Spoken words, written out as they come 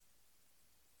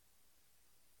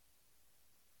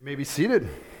You may be seated.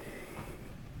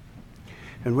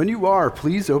 And when you are,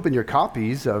 please open your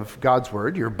copies of God's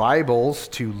Word, your Bibles,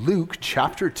 to Luke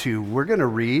chapter 2. We're going to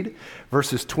read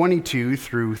verses 22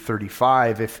 through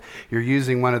 35. If you're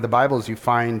using one of the Bibles you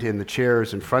find in the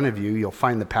chairs in front of you, you'll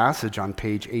find the passage on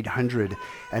page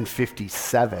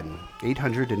 857.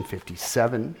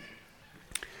 857.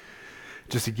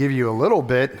 Just to give you a little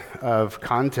bit of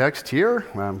context here,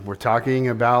 we're talking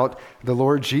about the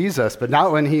Lord Jesus, but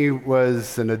not when he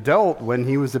was an adult, when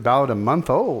he was about a month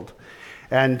old.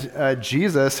 And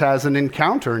Jesus has an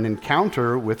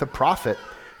encounter with a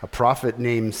prophet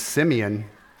named Simeon.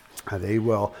 They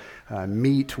will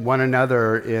meet one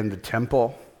another in the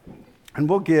temple. And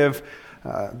we'll give,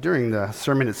 during the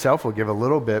sermon itself, we'll give a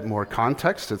little bit more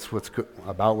context. It's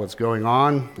about what's going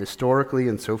on historically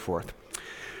and so forth.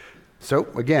 So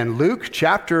again, Luke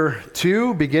chapter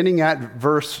 2, beginning at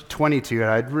verse 22.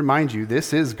 And I'd remind you,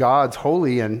 this is God's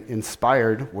holy and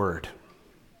inspired word.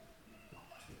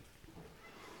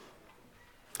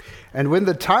 And when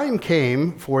the time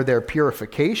came for their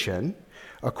purification,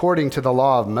 according to the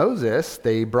law of Moses,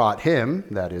 they brought him,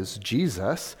 that is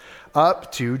Jesus,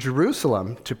 up to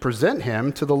Jerusalem to present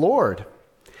him to the Lord.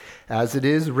 As it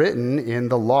is written in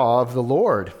the law of the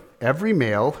Lord, every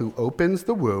male who opens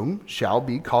the womb shall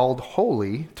be called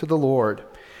holy to the Lord,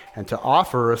 and to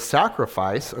offer a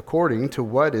sacrifice according to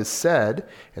what is said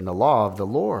in the law of the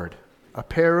Lord, a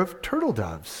pair of turtle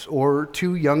doves or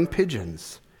 2 young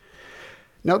pigeons.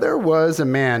 Now there was a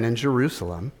man in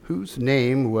Jerusalem whose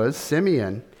name was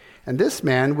Simeon, and this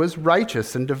man was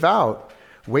righteous and devout,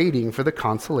 waiting for the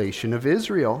consolation of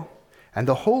Israel, and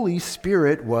the Holy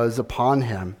Spirit was upon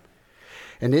him.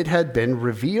 And it had been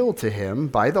revealed to him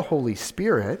by the Holy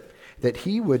Spirit that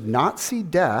he would not see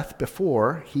death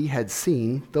before he had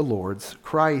seen the Lord's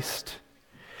Christ.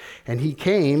 And he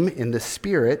came in the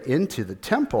Spirit into the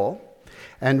temple,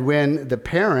 and when the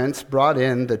parents brought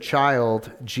in the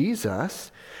child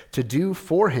Jesus to do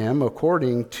for him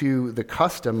according to the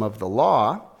custom of the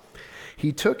law,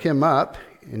 he took him up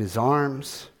in his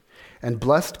arms and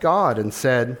blessed God and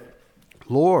said,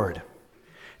 "Lord,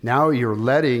 now you're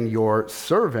letting your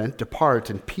servant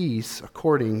depart in peace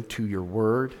according to your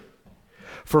word.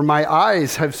 For my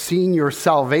eyes have seen your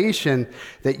salvation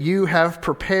that you have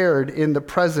prepared in the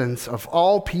presence of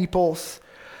all peoples,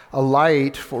 a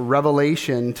light for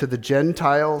revelation to the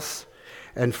Gentiles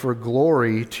and for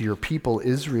glory to your people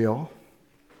Israel."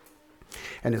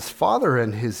 And his father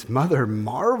and his mother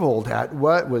marveled at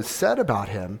what was said about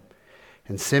him.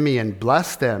 And Simeon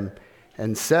blessed them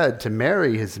and said to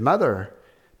Mary, his mother,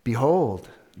 "Behold,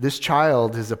 this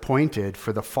child is appointed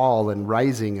for the fall and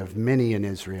rising of many in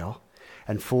Israel,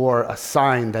 and for a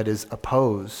sign that is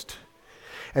opposed.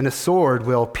 And a sword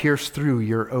will pierce through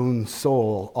your own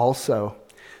soul also,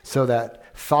 so that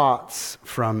thoughts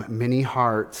from many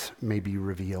hearts may be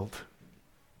revealed."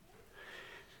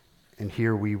 And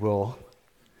here we will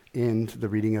end the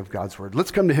reading of God's word.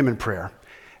 Let's come to him in prayer,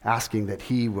 asking that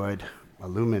he would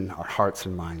illumine our hearts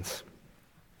and minds.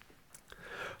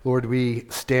 Lord, we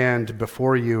stand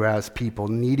before you as people,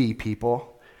 needy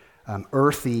people,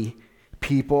 earthy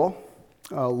people.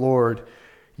 Lord,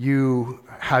 you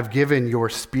have given your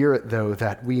Spirit, though,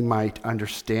 that we might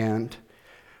understand.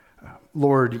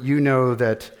 Lord, you know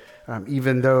that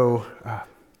even though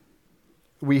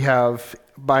we have,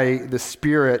 by the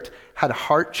Spirit, had a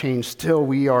heart change, still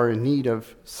we are in need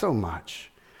of so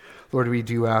much. Lord, we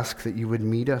do ask that you would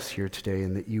meet us here today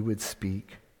and that you would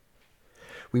speak.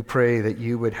 We pray that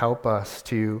you would help us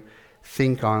to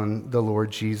think on the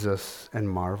Lord Jesus and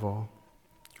marvel.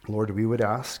 Lord, we would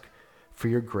ask for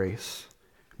your grace.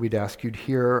 We'd ask you'd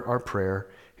hear our prayer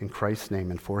in Christ's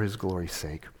name and for his glory's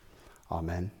sake.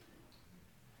 Amen.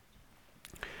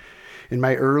 In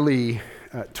my early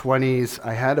 20s,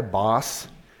 I had a boss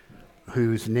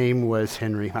whose name was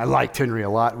Henry. I liked Henry a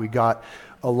lot. We got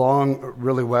along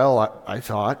really well, I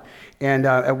thought. And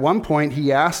at one point,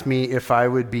 he asked me if I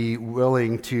would be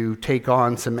willing to take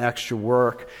on some extra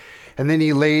work. And then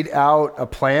he laid out a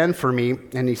plan for me,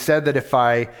 and he said that if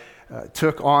I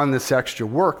took on this extra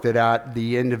work, that at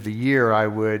the end of the year, I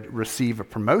would receive a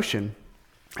promotion.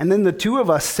 And then the two of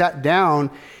us sat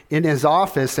down in his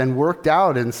office and worked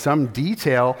out in some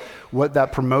detail what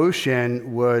that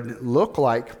promotion would look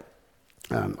like.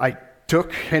 I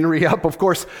took Henry up, of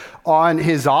course, on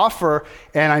his offer,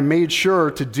 and I made sure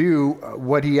to do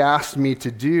what he asked me to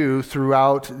do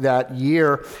throughout that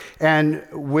year. And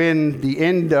when the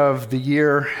end of the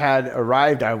year had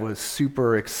arrived, I was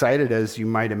super excited, as you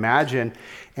might imagine,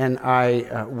 and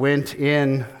I went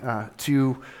in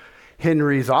to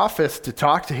Henry's office to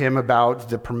talk to him about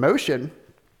the promotion.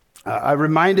 I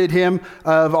reminded him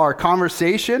of our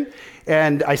conversation,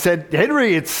 and I said,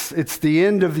 Henry, it's the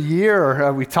end of the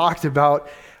year. We talked about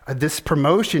this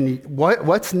promotion.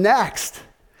 What's next?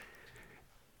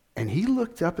 And he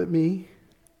looked up at me,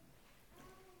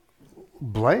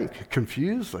 blank,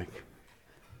 confused, like,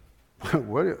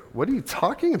 what are you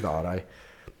talking about?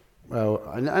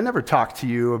 I never talked to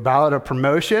you about a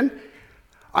promotion.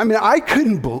 I mean, I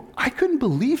couldn't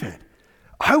believe it.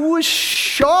 I was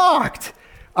shocked.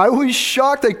 I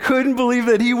couldn't believe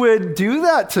that he would do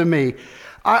that to me.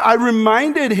 I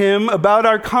reminded him about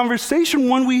our conversation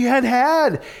one we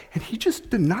had, and he just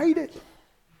denied it.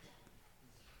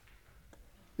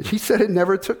 He said it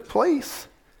never took place.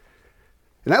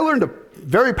 And I learned a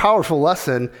very powerful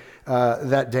lesson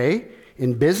that day.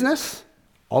 In business,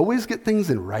 always get things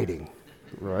in writing,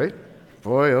 right?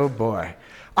 Boy, oh boy.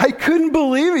 I couldn't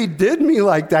believe he did me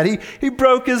like that. He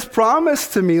broke his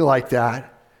promise to me like that.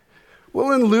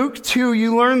 Well, in Luke 2,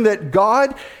 you learn that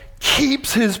God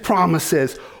keeps his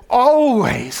promises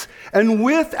always, and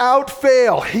without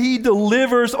fail, he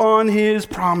delivers on his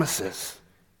promises.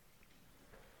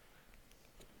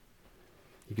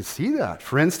 You can see that.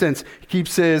 For instance, he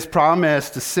keeps his promise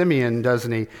to Simeon,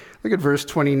 doesn't he? Look at verse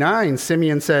 29.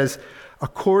 Simeon says,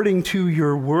 according to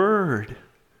your word,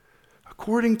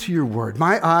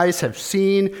 my eyes have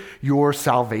seen your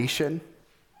salvation.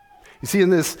 You see,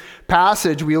 in this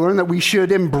passage, we learn that we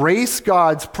should embrace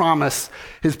God's promise,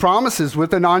 his promises,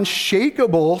 with an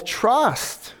unshakable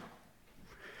trust.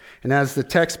 And as the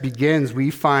text begins,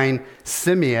 we find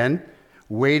Simeon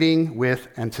waiting with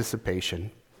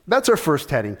anticipation. That's our first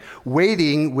heading,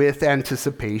 waiting with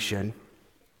anticipation.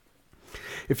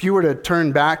 If you were to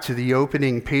turn back to the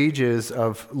opening pages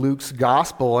of Luke's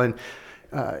gospel and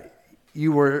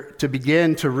you were to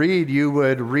begin to read, you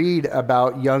would read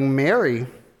about young Mary.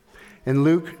 In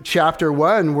Luke chapter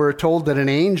 1, we're told that an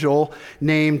angel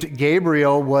named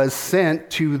Gabriel was sent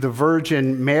to the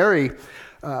Virgin Mary,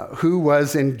 who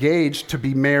was engaged to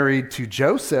be married to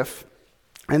Joseph.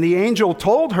 And the angel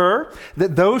told her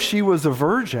that though she was a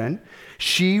virgin,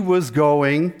 she was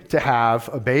going to have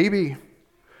a baby,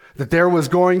 that there was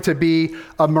going to be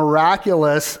a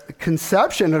miraculous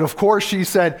conception. And of course, she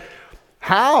said,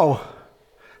 How?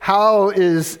 How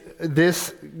is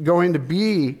this going to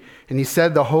be? And he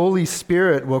said, the Holy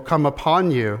Spirit will come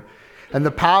upon you, and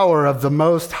the power of the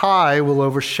Most High will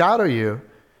overshadow you.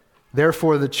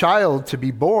 Therefore, the child to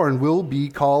be born will be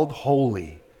called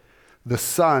Holy, the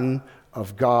Son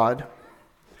of God.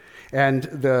 And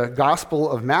the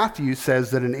Gospel of Matthew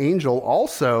says that an angel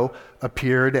also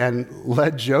appeared and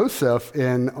led Joseph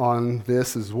in on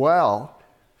this as well.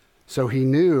 So he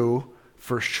knew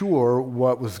for sure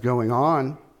what was going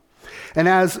on. And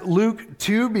as Luke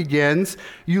 2 begins,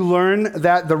 you learn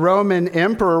that the Roman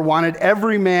emperor wanted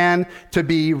every man to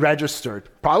be registered,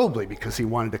 probably because he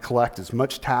wanted to collect as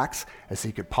much tax as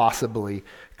he could possibly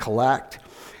collect.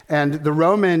 And the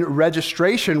Roman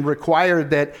registration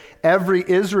required that every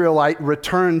Israelite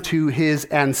return to his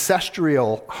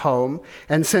ancestral home.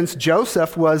 And since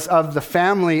Joseph was of the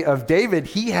family of David,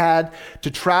 he had to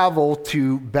travel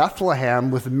to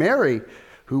Bethlehem with Mary,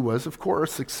 who was, of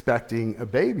course, expecting a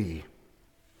baby.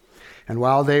 And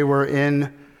while they were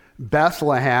in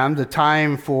Bethlehem, the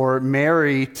time for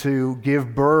Mary to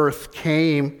give birth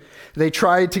came. They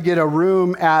tried to get a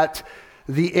room at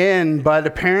the inn, but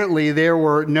apparently there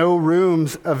were no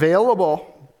rooms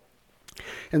available.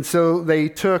 And so they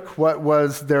took what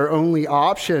was their only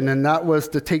option, and that was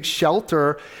to take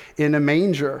shelter in a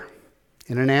manger,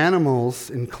 in an animal's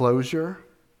enclosure.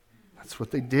 That's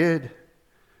what they did.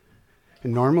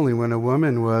 And normally when a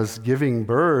woman was giving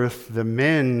birth, the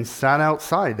men sat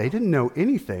outside. They didn't know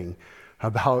anything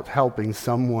about helping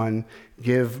someone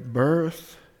give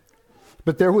birth.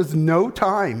 But there was no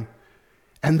time,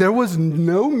 and there was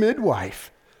no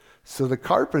midwife. So the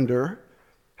carpenter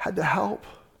had to help.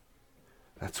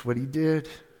 That's what he did.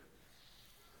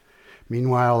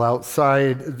 Meanwhile,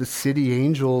 outside the city,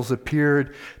 angels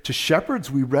appeared to shepherds.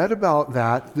 We read about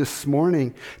that this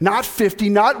morning. Not 50,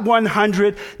 not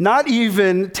 100, not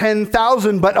even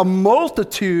 10,000, but a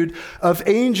multitude of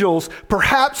angels,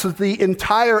 perhaps the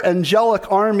entire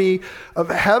angelic army of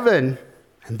heaven.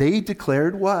 And they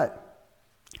declared what?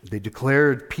 They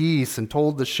declared peace and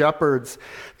told the shepherds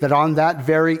that on that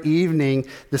very evening,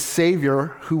 the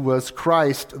Savior, who was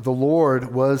Christ the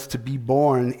Lord, was to be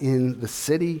born in the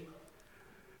city.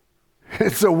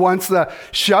 And so once the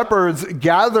shepherds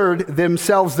gathered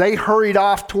themselves, they hurried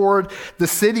off toward the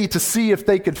city to see if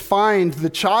they could find the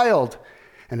child.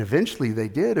 And eventually they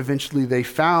did. Eventually they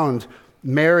found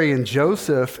Mary and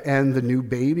Joseph and the new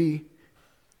baby.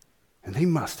 And they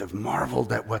must have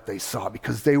marveled at what they saw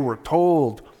because they were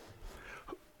told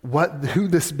who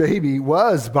this baby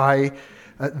was by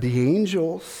the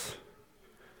angels.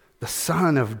 The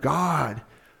Son of God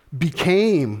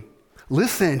became,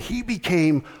 listen, he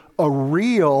became a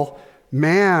real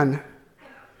man.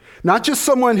 Not just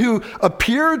someone who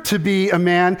appeared to be a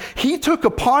man, he took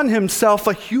upon himself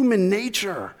a human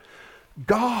nature.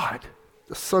 God,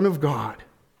 the Son of God.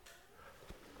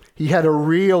 He had a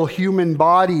real human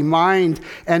body, mind,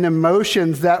 and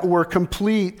emotions that were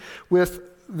complete with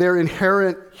their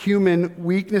inherent human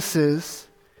weaknesses.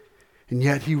 And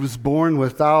yet he was born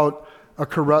without a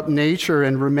corrupt nature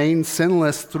and remained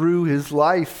sinless through his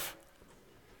life.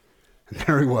 And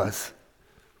there he was.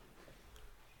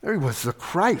 There he was, the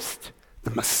Christ, the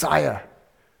Messiah,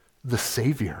 the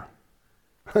Savior,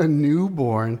 a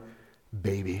newborn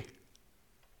baby.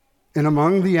 And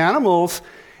among the animals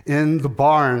in the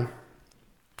barn,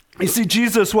 you see,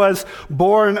 Jesus was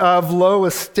born of low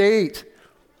estate.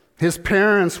 His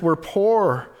parents were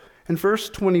poor. And verse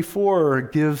 24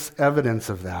 gives evidence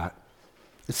of that.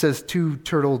 It says 2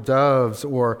 turtle doves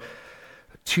or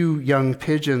 2 young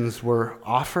pigeons were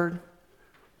offered.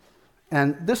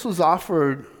 And this was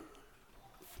offered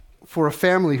for a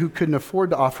family who couldn't afford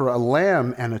to offer a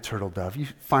lamb and a turtle dove. You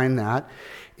find that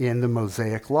in the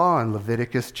Mosaic Law in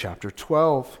Leviticus chapter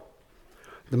 12.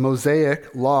 The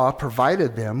Mosaic Law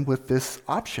provided them with this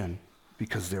option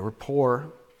because they were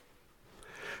poor.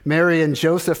 Mary and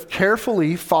Joseph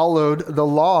carefully followed the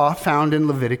law found in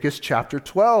Leviticus chapter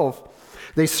 12.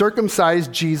 They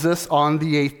circumcised Jesus on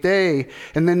the 8th day,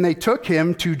 and then they took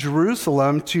him to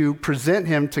Jerusalem to present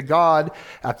him to God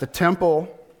at the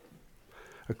temple.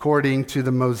 According to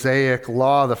the Mosaic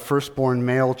law, the firstborn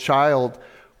male child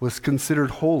was considered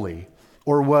holy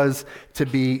or was to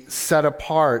be set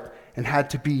apart and had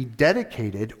to be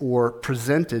dedicated or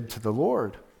presented to the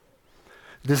Lord.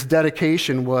 This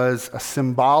dedication was a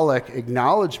symbolic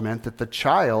acknowledgement that the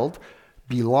child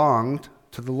belonged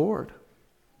to the Lord.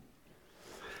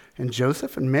 And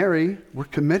Joseph and Mary were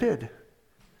committed.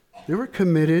 They were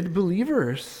committed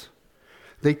believers.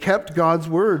 They kept God's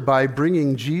word by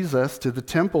bringing Jesus to the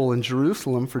temple in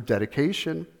Jerusalem for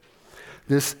dedication.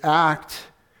 This act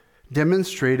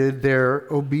demonstrated their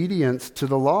obedience to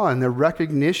the law and their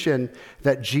recognition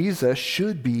that Jesus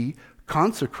should be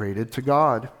consecrated to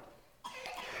God.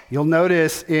 You'll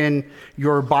notice in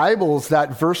your Bibles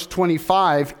that verse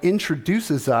 25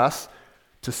 introduces us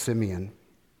to Simeon.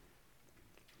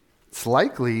 It's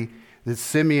likely that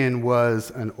Simeon was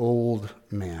an old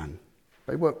man,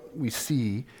 by what we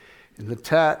see in the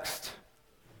text.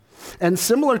 And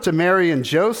similar to Mary and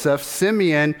Joseph,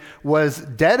 Simeon was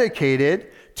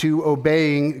dedicated to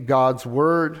obeying God's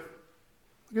word.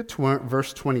 Look at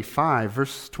verse 25.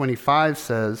 Verse 25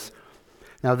 says,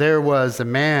 "Now there was a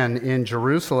man in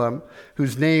Jerusalem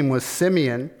whose name was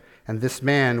Simeon, and this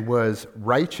man was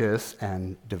righteous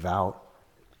and devout."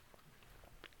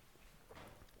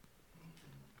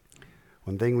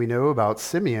 One thing we know about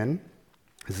Simeon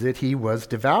is that he was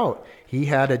devout. He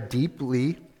had a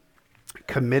deeply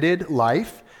committed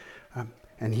life,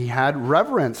 and he had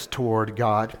reverence toward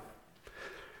God.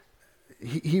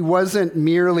 He wasn't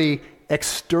merely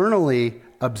externally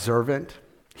observant.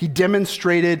 He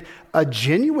demonstrated a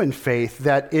genuine faith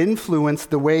that influenced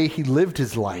the way he lived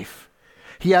his life.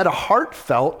 He had a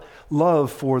heartfelt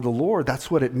love for the Lord.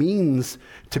 That's what it means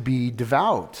to be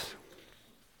devout.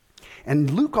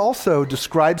 And Luke also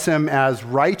describes him as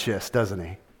righteous, doesn't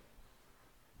he?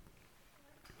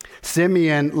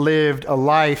 Simeon lived a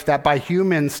life that by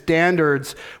human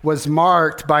standards was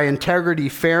marked by integrity,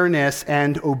 fairness,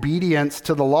 and obedience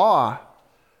to the law.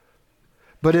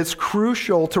 But it's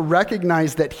crucial to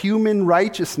recognize that human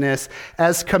righteousness,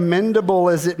 as commendable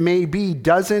as it may be,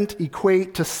 doesn't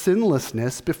equate to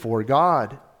sinlessness before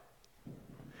God.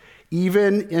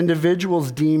 Even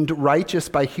individuals deemed righteous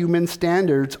by human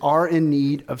standards are in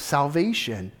need of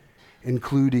salvation,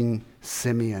 including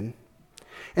Simeon.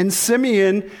 And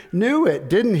Simeon knew it,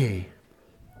 didn't he?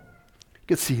 You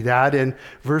could see that in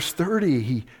verse 30.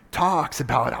 He talks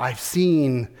about, "I've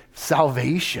seen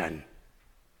salvation."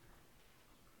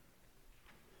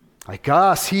 Like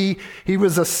us, he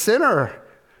was a sinner.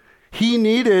 He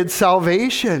needed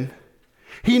salvation.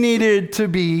 He needed to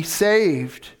be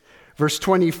saved. Verse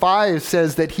 25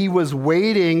 says that he was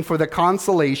waiting for the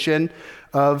consolation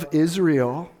of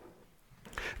Israel.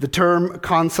 The term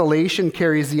consolation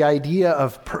carries the idea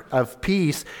of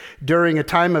peace during a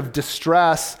time of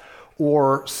distress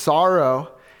or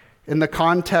sorrow. In the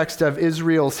context of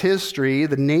Israel's history,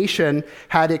 the nation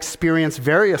had experienced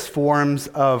various forms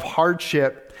of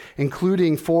hardship,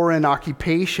 including foreign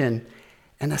occupation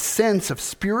and a sense of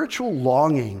spiritual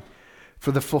longing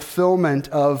for the fulfillment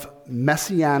of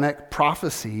messianic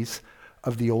prophecies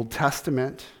of the Old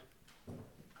Testament.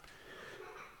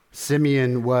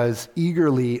 Simeon was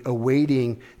eagerly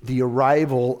awaiting the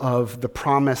arrival of the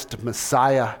promised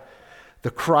Messiah, the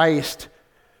Christ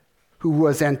who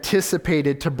was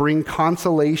anticipated to bring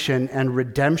consolation and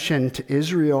redemption to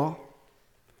Israel.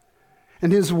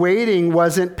 And his waiting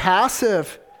wasn't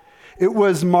passive. It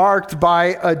was marked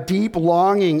by a deep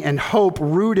longing and hope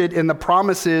rooted in the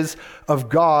promises of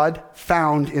God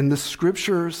found in the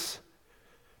Scriptures.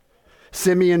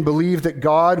 Simeon believed that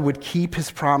God would keep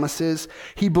his promises.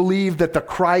 He believed that the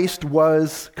Christ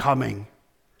was coming.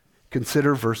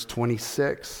 Consider verse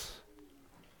 26.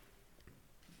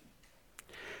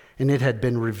 And it had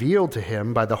been revealed to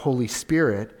him by the Holy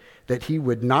Spirit that he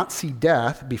would not see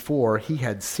death before he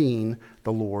had seen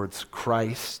the Lord's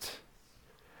Christ.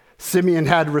 Simeon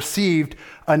had received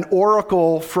an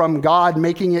oracle from God,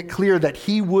 making it clear that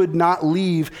he would not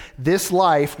leave this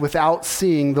life without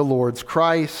seeing the Lord's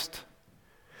Christ.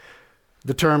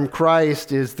 The term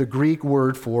Christ is the Greek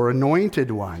word for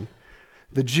anointed one.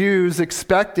 The Jews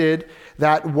expected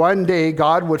that one day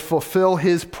God would fulfill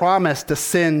his promise to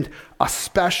send a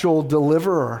special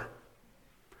deliverer.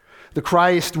 The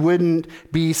Christ wouldn't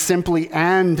be simply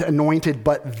an anointed,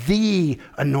 but the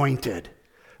anointed,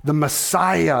 the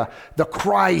Messiah, the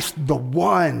Christ, the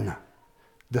one,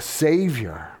 the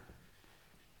Savior.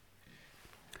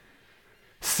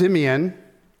 Simeon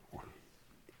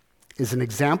is an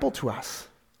example to us.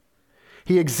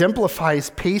 He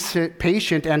exemplifies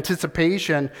patient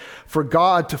anticipation for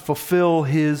God to fulfill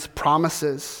his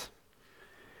promises.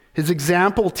 His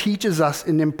example teaches us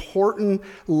an important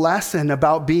lesson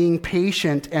about being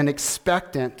patient and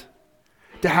expectant.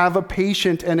 To have a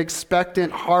patient and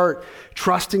expectant heart,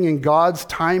 trusting in God's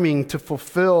timing to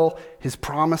fulfill his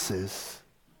promises.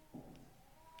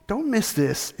 Don't miss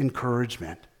this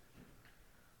encouragement.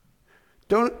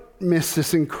 Don't miss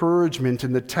this encouragement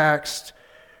in the text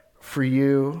for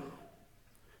you.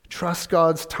 Trust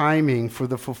God's timing for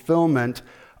the fulfillment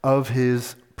of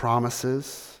his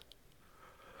promises.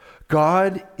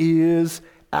 God is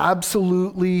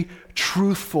absolutely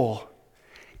truthful,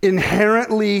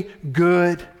 inherently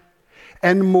good,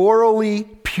 and morally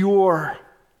pure.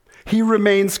 He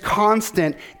remains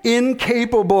constant,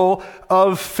 incapable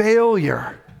of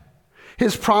failure.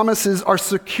 His promises are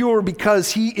secure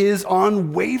because he is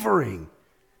unwavering.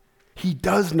 He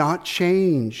does not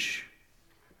change.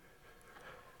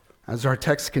 As our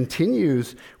text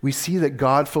continues, we see that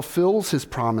God fulfills his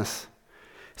promise.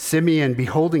 Simeon,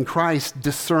 beholding Christ,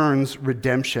 discerns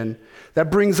redemption.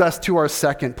 That brings us to our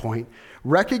second point,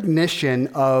 recognition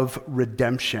of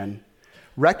redemption.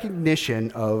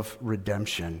 Recognition of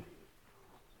redemption.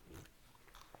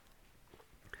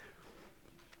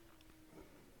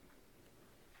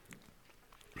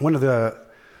 One of the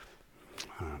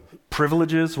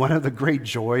privileges, one of the great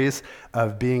joys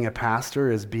of being a pastor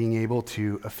is being able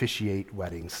to officiate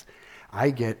weddings.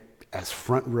 I get as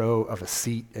front row of a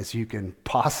seat as you can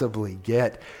possibly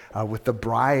get with the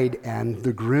bride and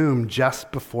the groom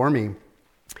just before me.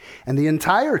 And the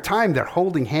entire time they're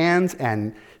holding hands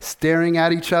and staring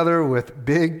at each other with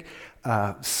big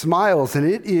smiles, and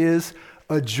it is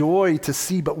a joy to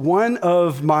see. But one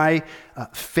of my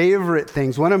favorite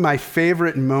things, one of my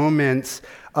favorite moments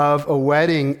of a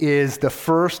wedding is the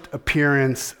first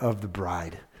appearance of the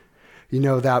bride. You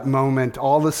know, that moment,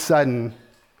 all of a sudden,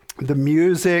 the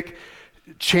music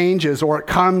changes, or it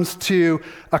comes to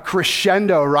a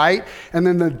crescendo, right? And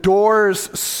then the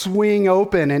doors swing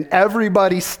open and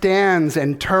everybody stands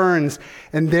and turns,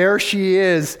 and there she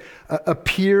is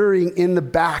appearing in the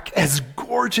back, as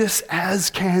gorgeous as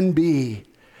can be.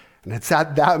 And it's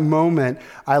at that moment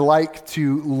I like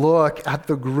to look at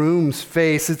the groom's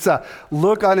face. It's a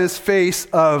look on his face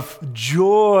of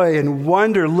joy and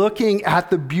wonder, looking at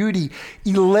the beauty,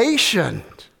 elation.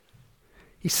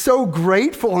 He's so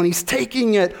grateful, and he's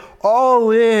taking it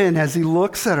all in as he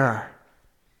looks at her.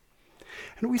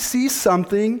 And we see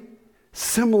something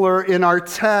similar in our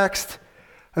text.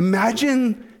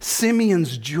 Imagine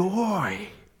Simeon's joy.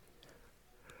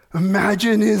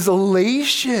 Imagine his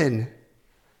elation.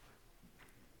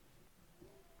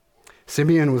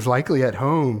 Simeon was likely at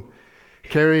home,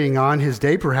 carrying on his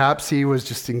day. Perhaps he was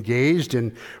just engaged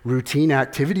in routine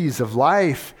activities of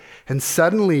life, and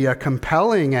suddenly a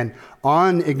compelling and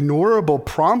unignorable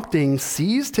prompting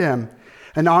seized him,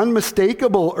 an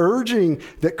unmistakable urging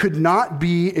that could not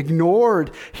be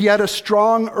ignored. He had a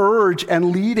strong urge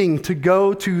and leading to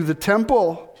go to the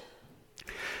temple.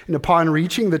 And upon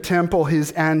reaching the temple,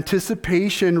 his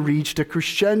anticipation reached a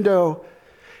crescendo.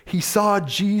 He saw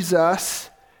Jesus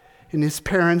in his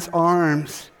parents'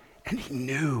 arms, and he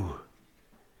knew.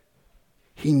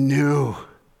 He knew.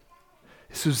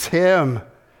 This was him.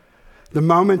 The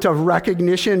moment of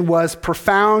recognition was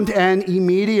profound and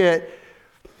immediate.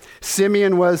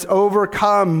 Simeon was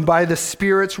overcome by the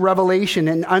Spirit's revelation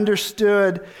and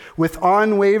understood with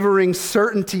unwavering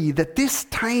certainty that this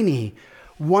tiny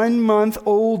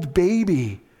 1-month-old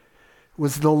baby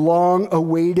was the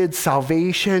long-awaited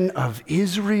salvation of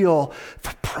Israel,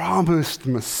 the promised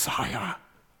Messiah.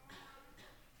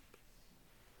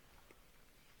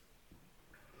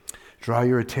 Draw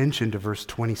your attention to verse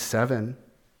 27.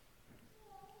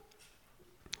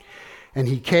 And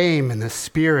he came in the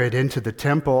Spirit into the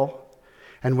temple,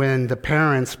 and when the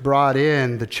parents brought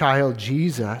in the child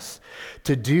Jesus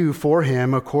to do for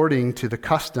him according to the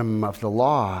custom of the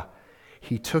law,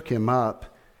 he took him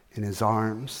up in his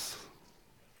arms.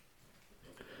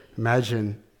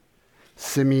 Imagine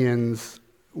Simeon's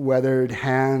weathered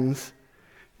hands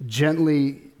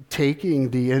gently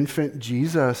taking the infant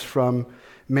Jesus from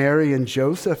Mary and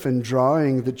Joseph and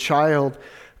drawing the child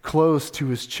close to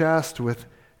his chest with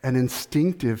an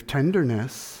instinctive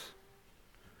tenderness.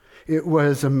 It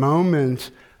was a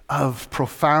moment of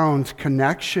profound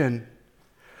connection,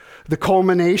 the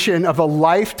culmination of a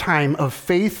lifetime of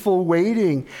faithful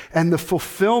waiting and the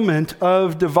fulfillment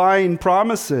of divine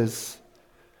promises.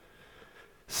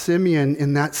 Simeon,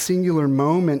 in that singular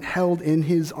moment, held in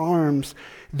his arms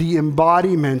the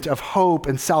embodiment of hope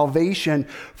and salvation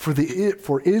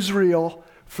for Israel,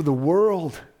 for the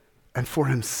world, and for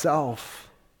himself.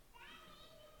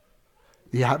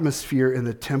 The atmosphere in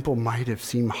the temple might have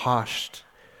seemed hushed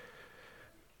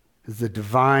as the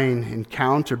divine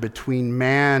encounter between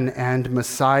man and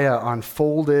Messiah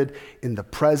unfolded in the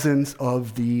presence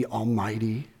of the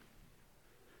Almighty.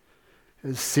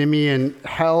 As Simeon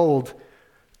held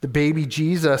the baby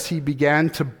Jesus, he began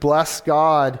to bless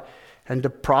God and to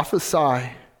prophesy.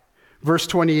 Verse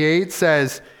 28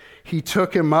 says, he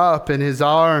took him up in his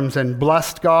arms and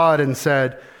blessed God and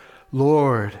said,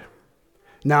 Lord,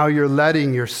 now you're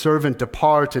letting your servant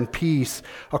depart in peace.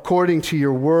 According to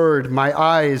your word, my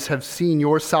eyes have seen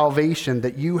your salvation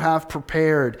that you have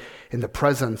prepared in the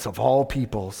presence of all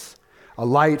peoples, a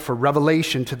light for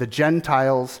revelation to the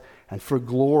Gentiles and for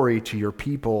glory to your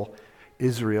people,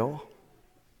 Israel.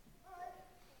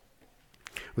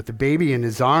 With the baby in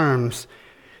his arms,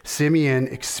 Simeon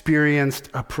experienced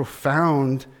a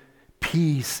profound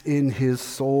peace in his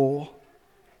soul,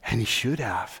 and he should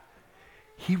have.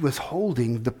 He was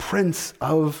holding the Prince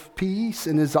of Peace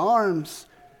in his arms,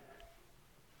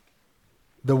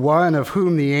 the one of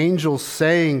whom the angels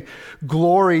sang,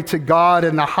 glory to God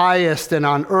in the highest, and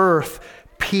on earth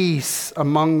peace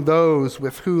among those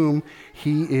with whom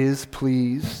he is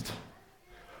pleased.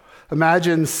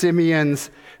 Imagine Simeon's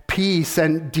peace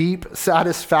and deep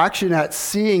satisfaction at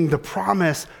seeing the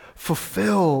promise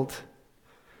fulfilled.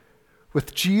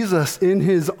 With Jesus in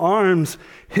his arms,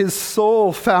 his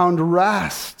soul found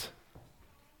rest.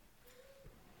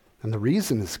 And the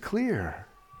reason is clear.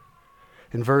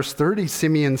 In verse 30,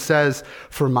 Simeon says,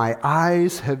 for my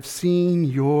eyes have seen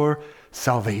your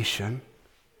salvation.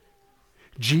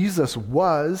 Jesus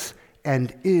was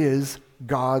and is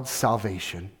God's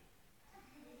salvation.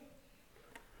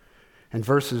 And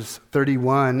verses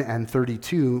 31 and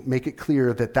 32 make it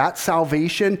clear that that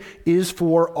salvation is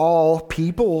for all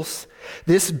peoples.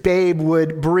 This babe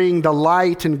would bring the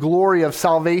light and glory of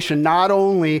salvation not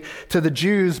only to the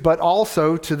Jews, but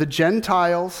also to the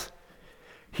Gentiles.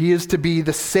 He is to be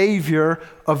the Savior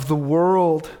of the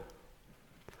world.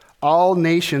 All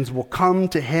nations will come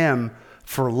to him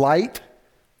for light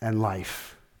and life.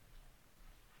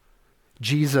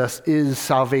 Jesus is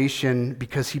salvation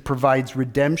because he provides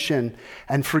redemption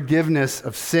and forgiveness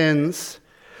of sins.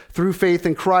 Through faith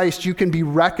in Christ, you can be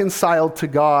reconciled to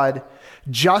God,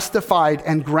 justified,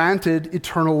 and granted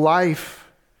eternal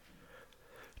life.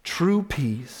 True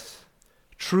peace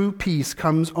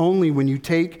comes only when you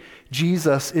take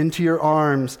Jesus into your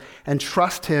arms and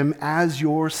trust him as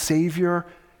your Savior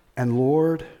and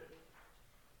Lord.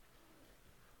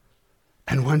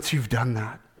 And once you've done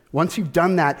that,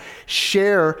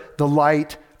 share the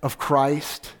light of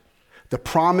Christ. The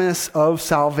promise of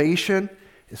salvation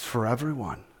is for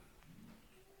everyone.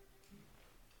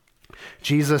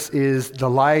 Jesus is the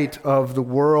light of the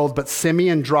world, but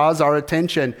Simeon draws our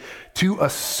attention to a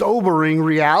sobering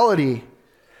reality.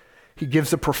 He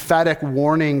gives a prophetic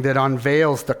warning that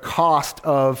unveils the cost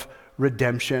of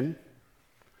redemption.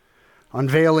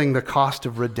 Unveiling the cost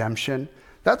of redemption.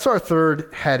 That's our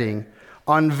third heading.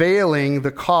 Unveiling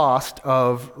the cost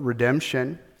of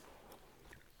redemption.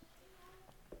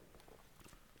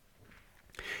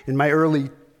 In my early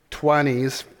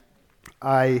 20s,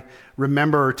 I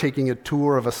remember taking a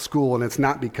tour of a school, and it's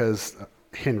not because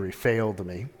Henry failed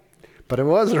me, but it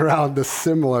was around a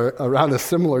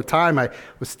similar time. I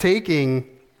was taking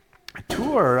a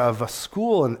tour of a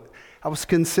school, and I was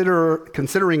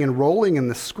considering enrolling in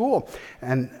the school,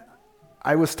 and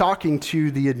I was talking to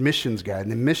the admissions guy,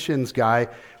 and the admissions guy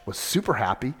was super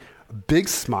happy, a big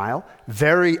smile,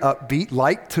 very upbeat,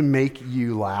 liked to make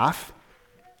you laugh.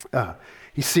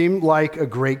 He seemed like a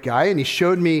great guy, and he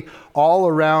showed me all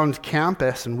around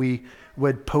campus, and we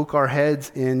would poke our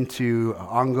heads into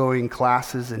ongoing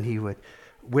classes, and he would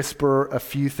whisper a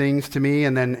few things to me,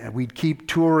 and then we'd keep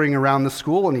touring around the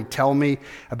school, and he'd tell me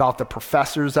about the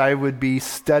professors I would be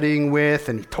studying with,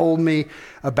 and he told me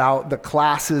about the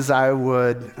classes I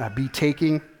would be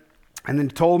taking, and then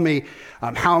he told me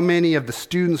how many of the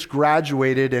students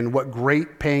graduated and what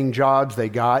great paying jobs they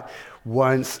got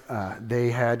once they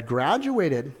had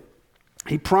graduated.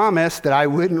 He promised that I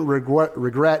wouldn't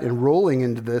regret enrolling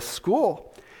into this school.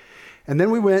 And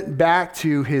then we went back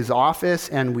to his office,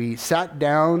 and we sat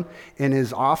down in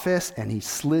his office, and he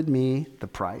slid me the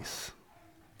price.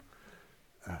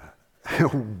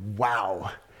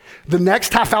 Wow. The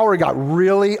next half hour got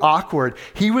really awkward.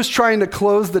 He was trying to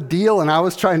close the deal, and I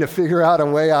was trying to figure out a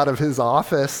way out of his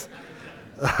office.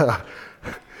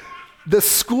 The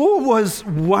school was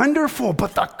wonderful,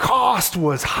 but the cost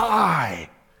was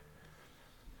high.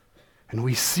 And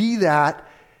we see that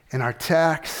in our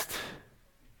text.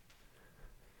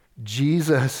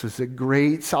 Jesus is a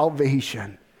great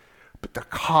salvation, but the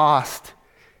cost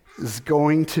is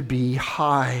going to be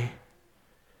high.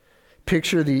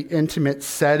 Picture the intimate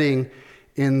setting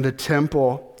in the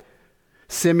temple.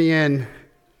 Simeon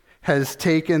has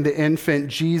taken the infant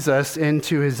Jesus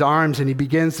into his arms, and he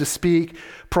begins to speak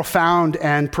profound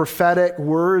and prophetic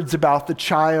words about the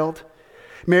child.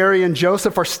 Mary and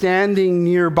Joseph are standing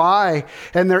nearby,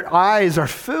 and their eyes are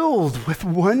filled with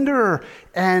wonder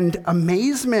and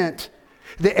amazement.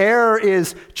 The air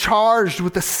is charged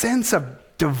with a sense of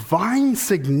divine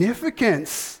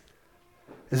significance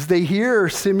as they hear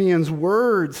Simeon's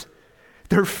words.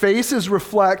 Their faces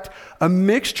reflect a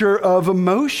mixture of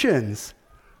emotions: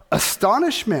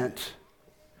 astonishment,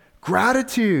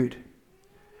 gratitude,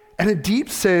 and a deep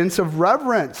sense of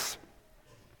reverence.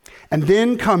 And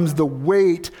then comes the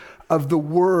weight of the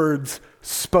words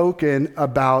spoken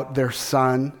about their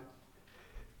son.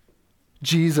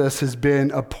 Jesus has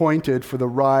been appointed for the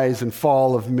rise and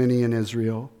fall of many in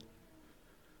Israel.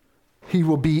 He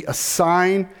will be a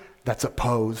sign that's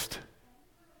opposed,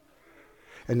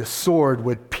 and the sword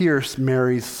would pierce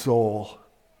Mary's soul.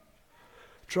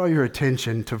 Draw your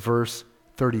attention to verse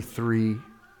 33.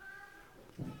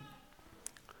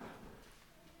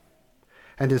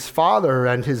 And his father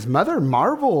and his mother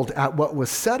marveled at what was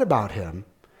said about him.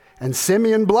 And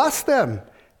Simeon blessed them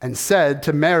and said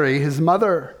to Mary, his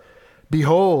mother,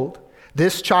 "Behold,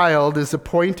 this child is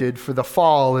appointed for the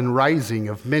fall and rising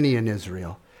of many in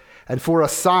Israel, and for a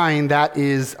sign that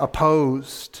is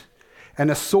opposed.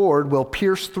 And a sword will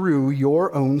pierce through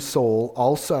your own soul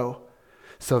also,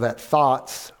 so that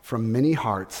thoughts from many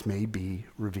hearts may be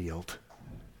revealed."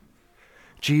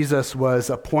 Jesus was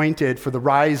appointed for the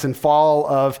rise and fall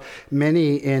of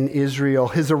many in Israel.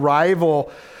 His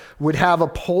arrival would have a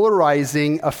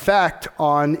polarizing effect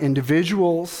on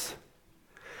individuals.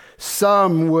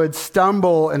 Some would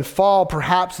stumble and fall,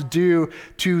 perhaps due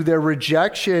to their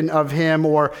rejection of him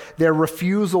or their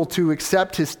refusal to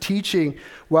accept his teaching,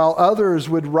 while others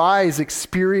would rise,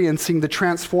 experiencing the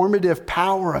transformative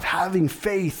power of having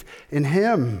faith in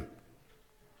him.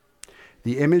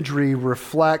 The imagery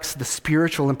reflects the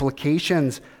spiritual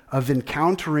implications of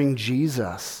encountering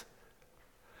Jesus.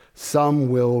 Some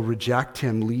will reject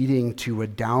him, leading to a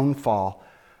downfall,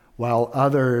 while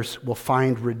others will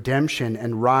find redemption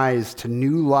and rise to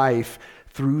new life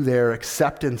through their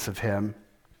acceptance of him.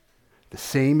 The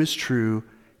same is true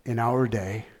in our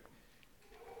day.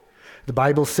 The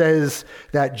Bible says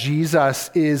that Jesus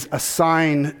is a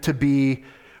sign to be,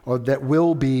 or that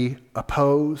will be,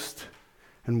 opposed.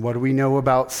 And what do we know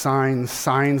about signs?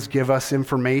 Signs give us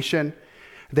information.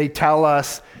 They tell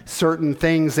us certain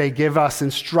things. They give us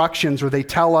instructions, or they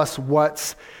tell us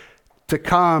what's to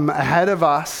come ahead of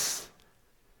us.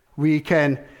 We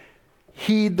can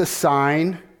heed the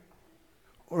sign,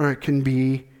 or it can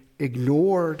be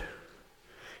ignored.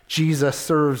 Jesus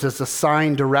serves as a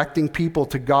sign directing people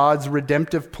to God's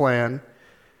redemptive plan.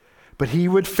 But he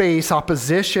would face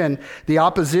opposition. The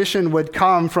opposition would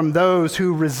come from those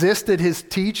who resisted his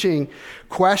teaching,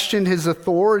 questioned his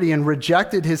authority, and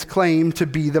rejected his claim to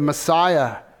be the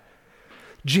Messiah.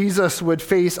 Jesus would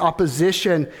face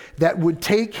opposition that would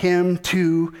take him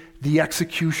to the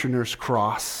executioner's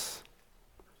cross.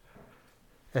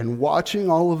 And watching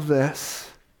all of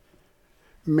this,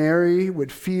 Mary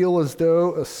would feel as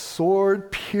though a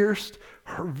sword pierced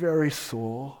her very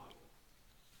soul.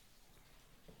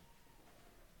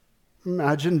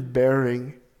 Imagine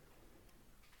bearing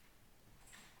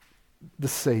the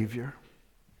Savior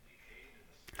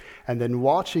and then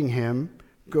watching him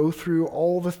go through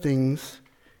all the things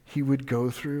he would go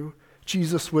through.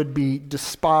 Jesus would be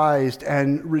despised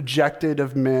and rejected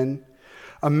of men,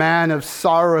 a man of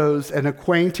sorrows and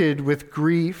acquainted with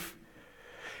grief.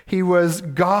 He was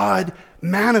God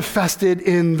manifested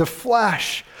in the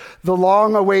flesh, the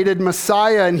long-awaited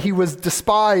Messiah, and he was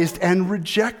despised and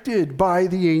rejected by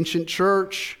the ancient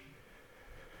church.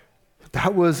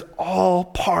 That was all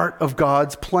part of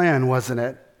God's plan, wasn't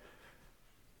it?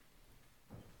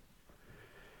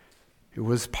 It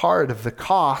was part of the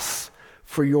cost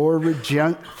for your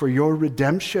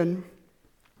redemption.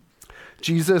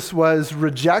 Jesus was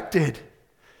rejected,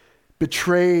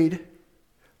 betrayed,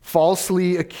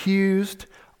 falsely accused,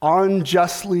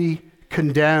 unjustly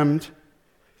condemned.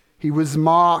 He was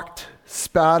mocked,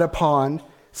 spat upon,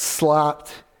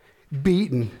 slapped,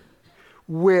 beaten,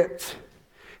 whipped,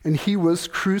 and he was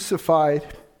crucified.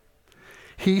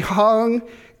 He hung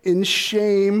in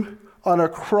shame on a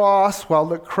cross while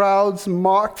the crowds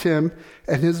mocked him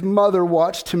and his mother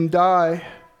watched him die.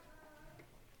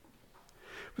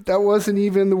 But that wasn't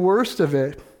even the worst of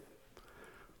it.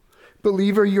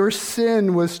 Believer, your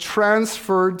sin was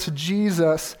transferred to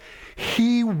Jesus.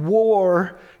 He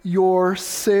wore your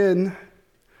sin.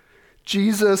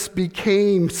 Jesus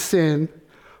became sin,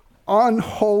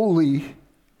 unholy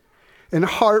and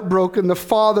heartbroken. The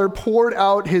Father poured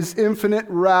out his infinite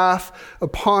wrath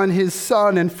upon his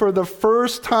Son, and for the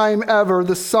first time ever,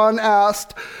 the Son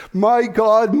asked, my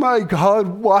God,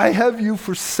 why have you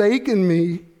forsaken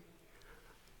me?"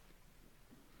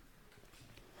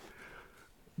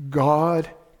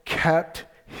 God kept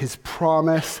his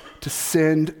promise to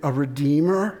send a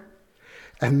Redeemer,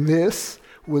 and this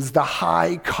was the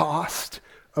high cost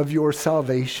of your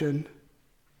salvation.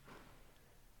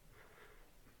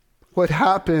 What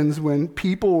happens when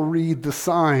people read the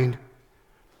sign?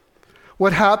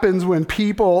 What happens when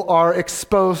people are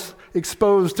exposed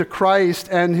to Christ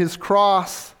and his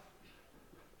cross?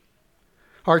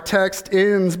 Our text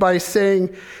ends by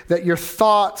saying that your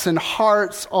thoughts and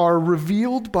hearts are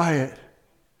revealed by it.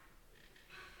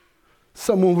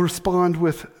 Some will respond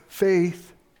with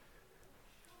faith.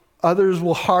 Others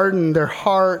will harden their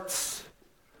hearts.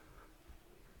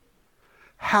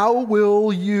 How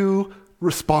will you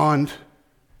respond?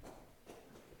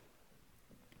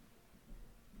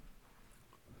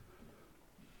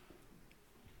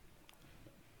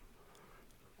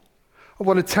 I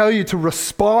want to tell you to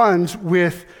respond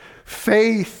with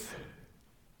faith.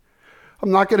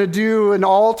 I'm not going to do an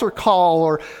altar call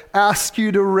or ask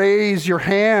you to raise your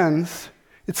hands.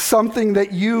 It's something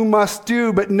that you must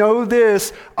do, but know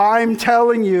this, I'm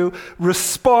telling you,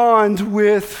 respond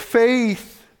with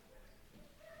faith.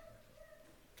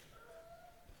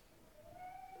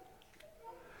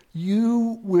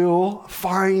 You will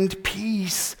find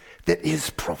peace that is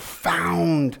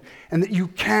profound and that you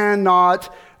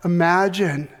cannot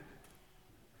imagine.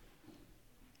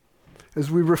 As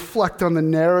we reflect on the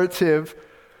narrative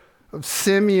of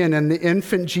Simeon and the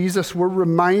infant Jesus, we're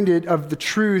reminded of the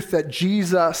truth that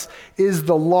Jesus is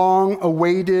the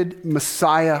long-awaited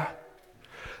Messiah,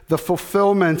 the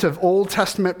fulfillment of Old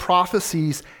Testament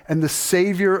prophecies and the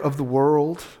Savior of the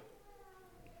world.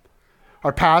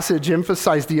 Our passage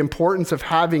emphasized the importance of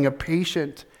having a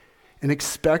patient and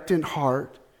expectant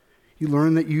heart. You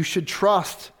learn that you should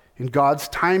trust in God's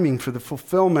timing for the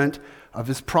fulfillment of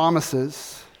his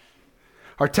promises.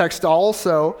 Our text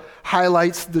also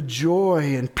highlights the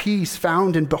joy and peace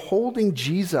found in beholding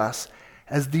Jesus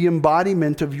as the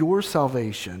embodiment of your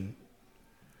salvation.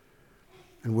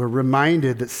 And we're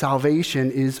reminded that salvation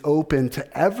is open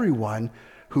to everyone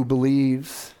who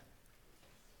believes.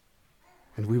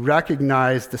 And we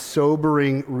recognize the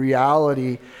sobering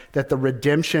reality that the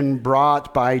redemption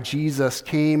brought by Jesus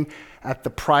came at the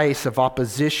price of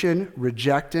opposition,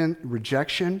 rejection,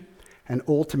 and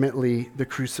ultimately the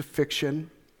crucifixion.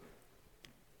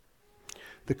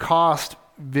 The cost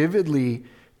vividly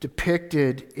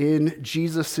depicted in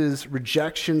Jesus'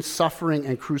 rejection, suffering,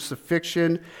 and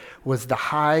crucifixion was the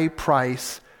high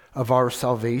price of our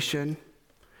salvation.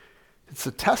 It's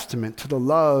a testament to the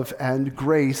love and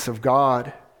grace of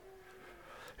God.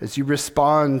 As you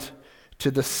respond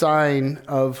to the sign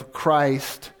of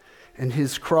Christ and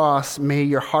his cross, may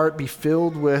your heart be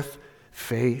filled with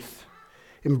faith,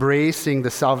 embracing the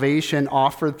salvation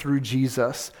offered through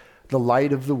Jesus, the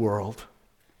light of the world.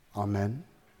 Amen.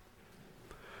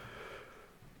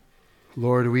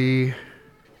 Lord, we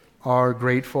are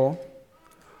grateful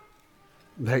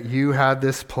that you had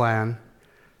this plan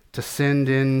to send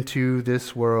into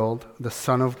this world the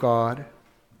Son of God.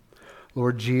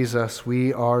 Lord Jesus,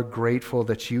 we are grateful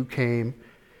that you came,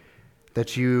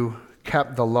 that you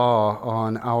kept the law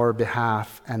on our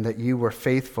behalf, and that you were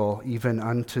faithful even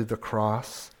unto the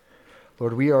cross.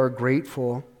 Lord, we are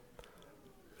grateful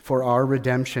for our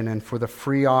redemption and for the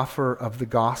free offer of the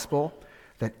gospel,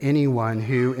 that anyone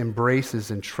who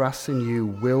embraces and trusts in you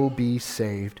will be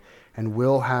saved and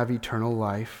will have eternal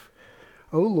life.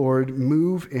 Oh Lord,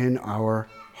 move in our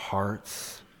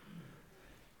hearts.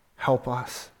 Help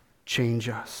us, change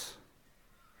us.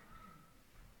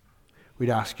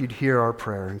 We'd ask you to hear our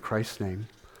prayer in Christ's name.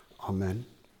 Amen.